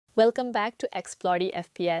Welcome back to Explore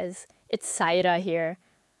FPS. It's Saira here.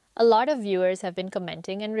 A lot of viewers have been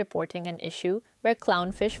commenting and reporting an issue where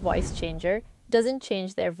Clownfish voice changer doesn't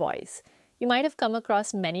change their voice. You might have come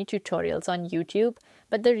across many tutorials on YouTube,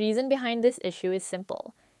 but the reason behind this issue is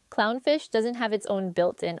simple. Clownfish doesn't have its own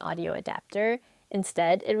built-in audio adapter.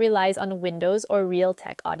 Instead, it relies on Windows or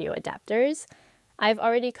Realtek audio adapters. I've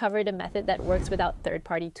already covered a method that works without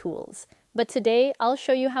third-party tools. But today, I'll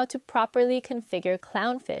show you how to properly configure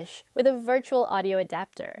Clownfish with a virtual audio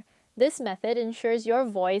adapter. This method ensures your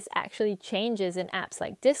voice actually changes in apps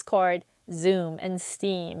like Discord, Zoom, and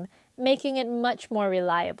Steam, making it much more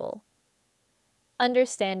reliable.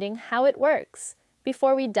 Understanding how it works.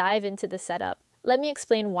 Before we dive into the setup, let me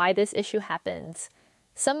explain why this issue happens.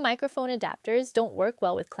 Some microphone adapters don't work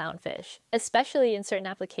well with Clownfish, especially in certain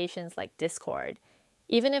applications like Discord.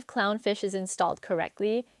 Even if Clownfish is installed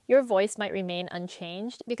correctly, your voice might remain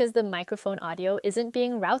unchanged because the microphone audio isn't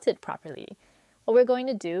being routed properly. What we're going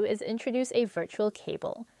to do is introduce a virtual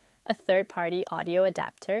cable, a third-party audio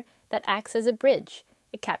adapter that acts as a bridge.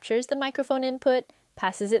 It captures the microphone input,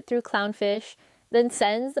 passes it through Clownfish, then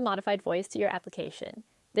sends the modified voice to your application.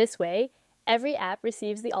 This way, every app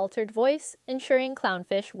receives the altered voice, ensuring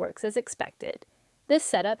Clownfish works as expected. This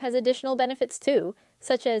setup has additional benefits too,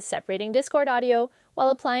 such as separating Discord audio while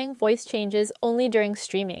applying voice changes only during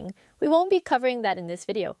streaming. We won't be covering that in this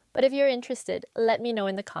video, but if you're interested, let me know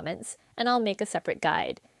in the comments and I'll make a separate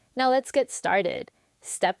guide. Now let's get started.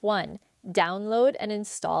 Step 1. Download and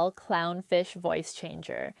install Clownfish Voice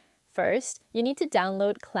Changer. First, you need to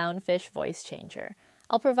download Clownfish Voice Changer.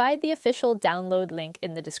 I'll provide the official download link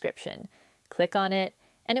in the description. Click on it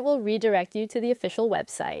and it will redirect you to the official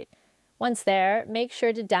website. Once there, make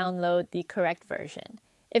sure to download the correct version.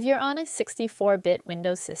 If you're on a 64-bit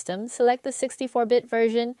Windows system, select the 64-bit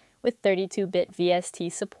version with 32-bit VST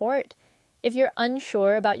support. If you're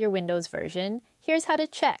unsure about your Windows version, here's how to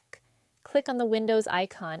check. Click on the Windows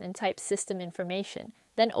icon and type System Information,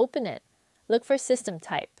 then open it. Look for System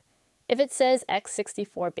Type. If it says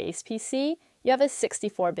x64 base PC, you have a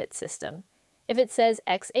 64-bit system. If it says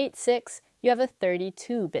x86, you have a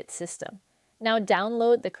 32-bit system. Now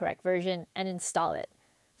download the correct version and install it.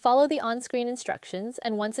 Follow the on-screen instructions,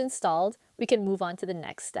 and once installed, we can move on to the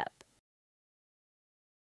next step.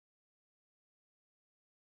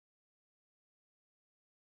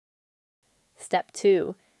 Step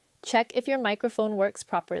 2. Check if your microphone works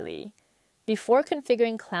properly. Before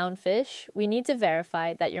configuring Clownfish, we need to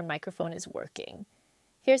verify that your microphone is working.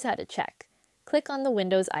 Here's how to check. Click on the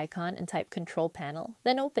Windows icon and type Control Panel,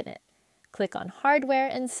 then open it. Click on Hardware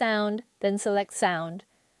and Sound, then select Sound.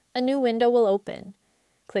 A new window will open.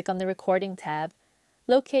 Click on the Recording tab.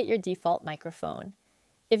 Locate your default microphone.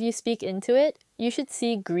 If you speak into it, you should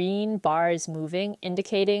see green bars moving,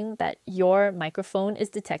 indicating that your microphone is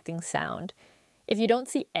detecting sound. If you don't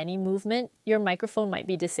see any movement, your microphone might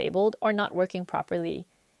be disabled or not working properly.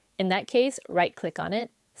 In that case, right-click on it,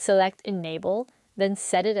 select Enable, then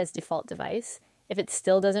set it as default device. If it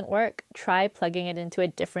still doesn't work, try plugging it into a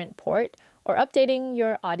different port or updating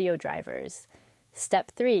your audio drivers.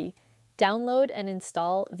 Step 3. Download and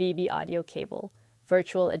install VB audio cable,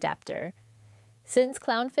 virtual adapter. Since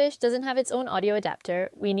Clownfish doesn't have its own audio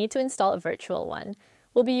adapter, we need to install a virtual one.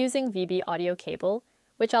 We'll be using VB audio cable,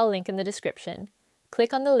 which I'll link in the description.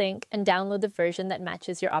 Click on the link and download the version that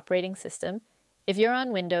matches your operating system. If you're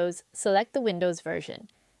on Windows, select the Windows version.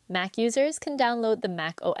 Mac users can download the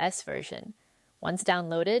Mac OS version. Once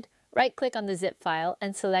downloaded, right-click on the zip file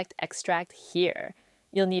and select Extract Here.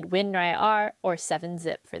 You'll need WinRAR or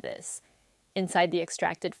 7-zip for this. Inside the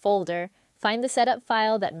extracted folder, find the setup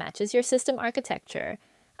file that matches your system architecture,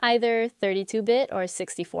 either 32-bit or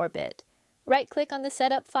 64-bit. Right-click on the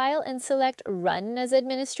setup file and select Run as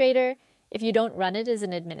Administrator. If you don't run it as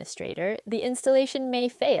an administrator, the installation may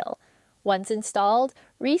fail. Once installed,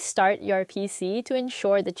 restart your PC to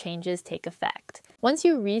ensure the changes take effect. Once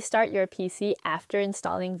you restart your PC after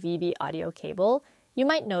installing VB audio cable, you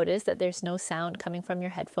might notice that there's no sound coming from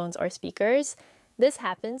your headphones or speakers. This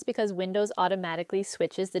happens because Windows automatically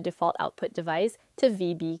switches the default output device to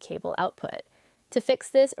VB cable output. To fix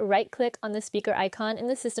this, right-click on the speaker icon in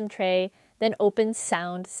the system tray, then open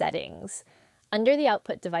Sound Settings. Under the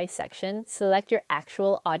Output Device section, select your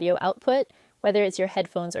actual audio output, whether it's your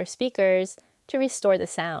headphones or speakers, to restore the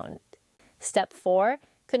sound. Step 4.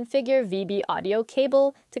 Configure VB audio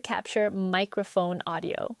cable to capture microphone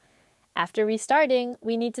audio. After restarting,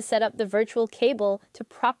 we need to set up the virtual cable to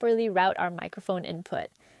properly route our microphone input.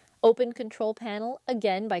 Open Control Panel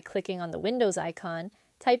again by clicking on the Windows icon,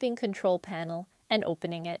 typing Control Panel, and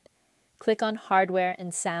opening it. Click on Hardware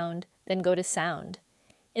and Sound, then go to Sound.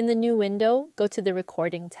 In the new window, go to the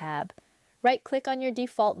Recording tab. Right-click on your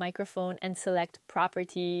default microphone and select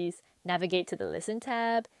Properties. Navigate to the Listen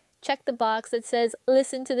tab. Check the box that says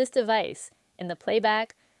Listen to this device. In the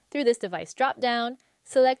Playback, through this device drop-down,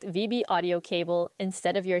 select VB audio cable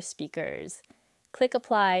instead of your speakers. Click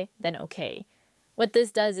Apply, then OK. What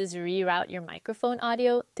this does is reroute your microphone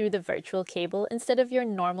audio through the virtual cable instead of your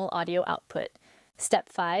normal audio output. Step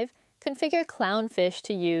 5. Configure Clownfish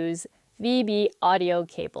to use VB audio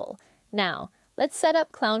cable. Now, let's set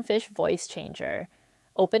up Clownfish Voice Changer.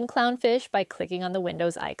 Open Clownfish by clicking on the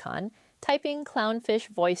Windows icon, typing Clownfish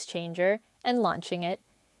Voice Changer, and launching it.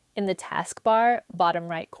 In the taskbar, bottom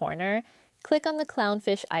right corner, click on the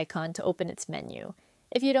Clownfish icon to open its menu.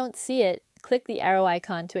 If you don't see it, click the arrow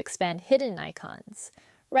icon to expand hidden icons.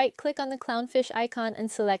 Right-click on the Clownfish icon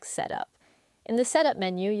and select Setup. In the Setup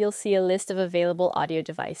menu, you'll see a list of available audio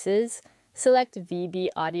devices. Select VB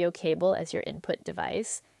audio cable as your input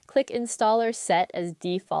device. Click Install or Set as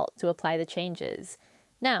default to apply the changes.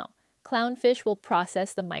 Now, Clownfish will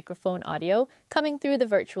process the microphone audio coming through the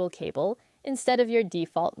virtual cable instead of your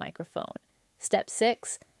default microphone. Step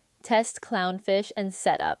 6. Test Clownfish and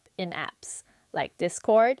Setup in apps like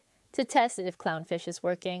Discord. To test it if Clownfish is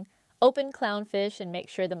working, open Clownfish and make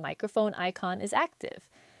sure the microphone icon is active.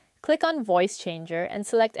 Click on Voice Changer and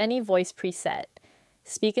select any voice preset.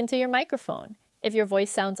 Speak into your microphone. If your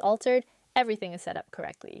voice sounds altered, everything is set up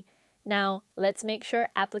correctly. Now, let's make sure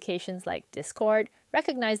applications like Discord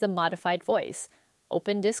recognize the modified voice.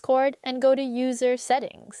 Open Discord and go to User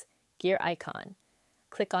Settings, gear icon.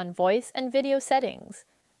 Click on Voice and Video Settings.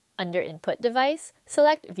 Under Input Device,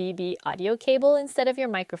 select VB audio cable instead of your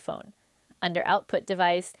microphone. Under Output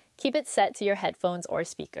Device, keep it set to your headphones or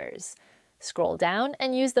speakers. Scroll down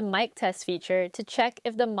and use the mic test feature to check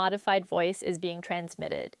if the modified voice is being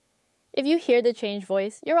transmitted. If you hear the changed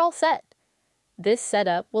voice, you're all set. This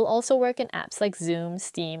setup will also work in apps like Zoom,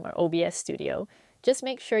 Steam, or OBS Studio. Just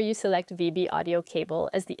make sure you select VB audio cable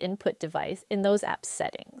as the input device in those apps'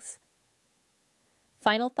 settings.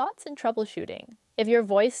 Final thoughts and troubleshooting. If your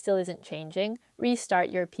voice still isn't changing, restart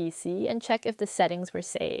your PC and check if the settings were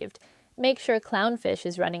saved. Make sure Clownfish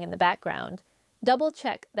is running in the background. Double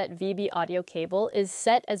check that VB audio cable is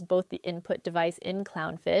set as both the input device in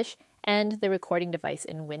Clownfish and the recording device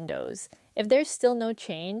in Windows. If there's still no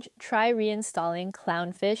change, try reinstalling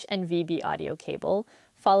Clownfish and VB audio cable,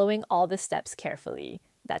 following all the steps carefully.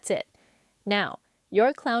 That's it. Now,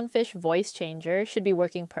 your Clownfish voice changer should be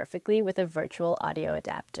working perfectly with a virtual audio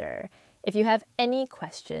adapter. If you have any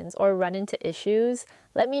questions or run into issues,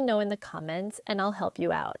 let me know in the comments and I'll help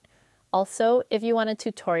you out. Also, if you want a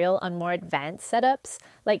tutorial on more advanced setups,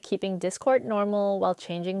 like keeping Discord normal while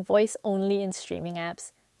changing voice only in streaming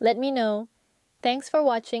apps, let me know. Thanks for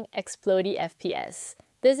watching Explodey FPS.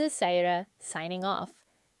 This is Saira, signing off.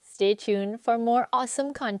 Stay tuned for more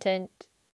awesome content.